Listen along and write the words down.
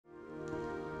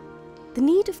The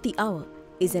need of the hour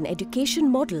is an education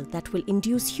model that will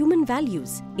induce human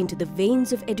values into the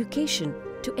veins of education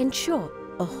to ensure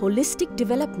a holistic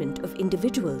development of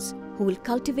individuals who will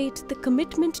cultivate the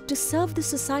commitment to serve the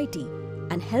society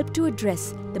and help to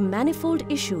address the manifold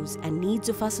issues and needs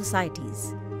of our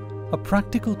societies. A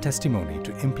practical testimony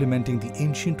to implementing the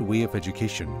ancient way of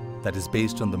education that is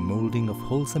based on the molding of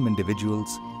wholesome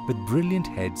individuals with brilliant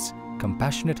heads,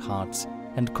 compassionate hearts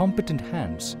and competent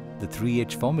hands, the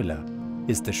 3H formula,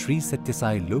 is the Sri Sathya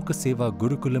Sai Loka Seva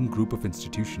Gurukulam group of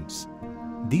institutions.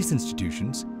 These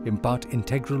institutions impart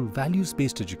integral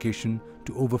values-based education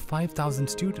to over 5,000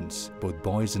 students, both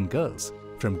boys and girls,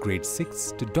 from grade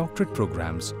 6 to doctorate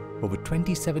programs over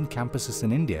 27 campuses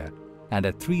in India and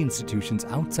at 3 institutions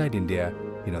outside India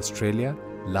in Australia,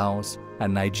 Laos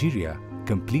and Nigeria,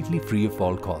 completely free of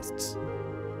all costs.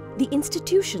 The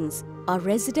institutions are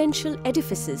residential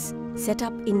edifices set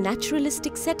up in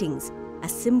naturalistic settings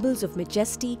as symbols of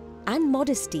majesty and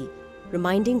modesty,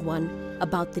 reminding one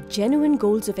about the genuine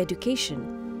goals of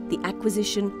education, the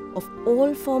acquisition of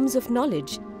all forms of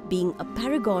knowledge being a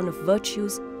paragon of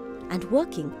virtues and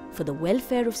working for the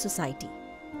welfare of society.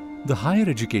 The higher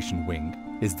education wing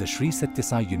is the Sri Sathya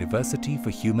Sai University for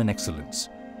Human Excellence,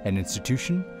 an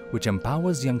institution which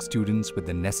empowers young students with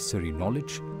the necessary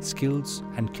knowledge, skills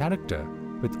and character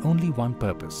with only one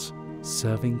purpose: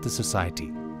 serving the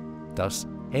society. Thus,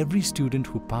 every student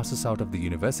who passes out of the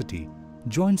university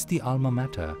joins the alma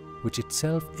mater, which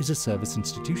itself is a service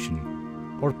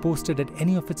institution, or posted at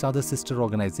any of its other sister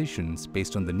organizations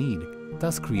based on the need,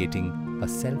 thus creating a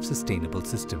self-sustainable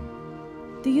system.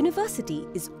 The university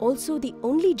is also the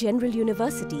only general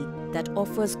university that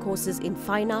offers courses in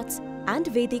fine arts and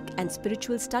Vedic and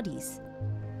spiritual studies.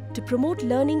 To promote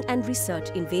learning and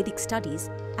research in Vedic studies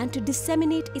and to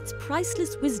disseminate its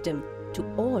priceless wisdom to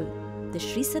all, the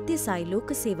Sri Sathya Sai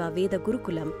Loka Seva Veda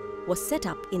Gurukulam was set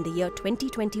up in the year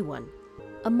 2021.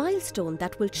 A milestone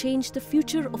that will change the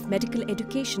future of medical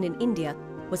education in India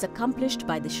was accomplished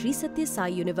by the Sri Sathya Sai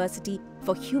University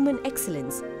for Human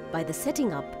Excellence by the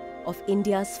setting up of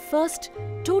India's first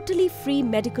totally free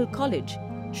medical college,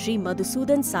 Sri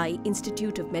Madhusudan Sai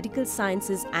Institute of Medical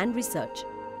Sciences and Research.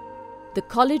 The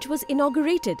college was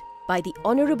inaugurated by the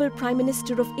Honorable Prime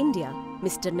Minister of India,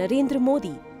 Mr. Narendra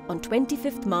Modi, on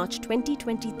 25th March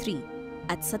 2023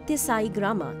 at Sathya Sai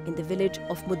Grama in the village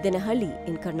of Muddenahalli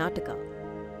in Karnataka.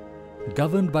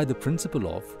 Governed by the principle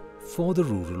of for the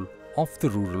rural, of the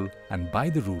rural and by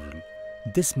the rural,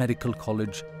 this medical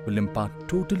college will impart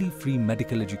totally free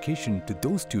medical education to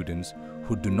those students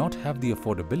who do not have the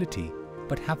affordability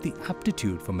but have the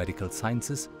aptitude for medical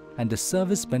sciences and a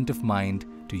service bent of mind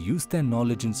to use their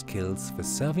knowledge and skills for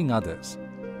serving others.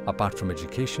 Apart from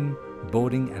education,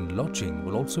 boarding and lodging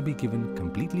will also be given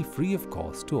completely free of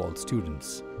cost to all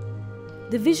students.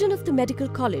 The vision of the medical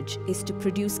college is to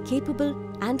produce capable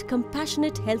and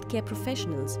compassionate healthcare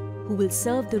professionals who will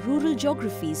serve the rural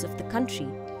geographies of the country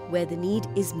where the need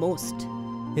is most.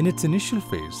 In its initial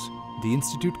phase, the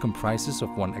institute comprises of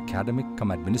one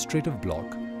academic-cum-administrative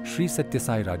block, Sri Sathya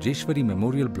Sai Rajeshwari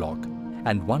Memorial Block,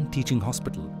 and one teaching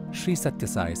hospital, Sri Sathya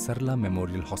Sai Sarla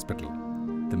Memorial Hospital.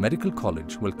 The medical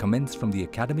college will commence from the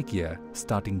academic year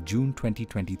starting June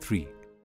 2023.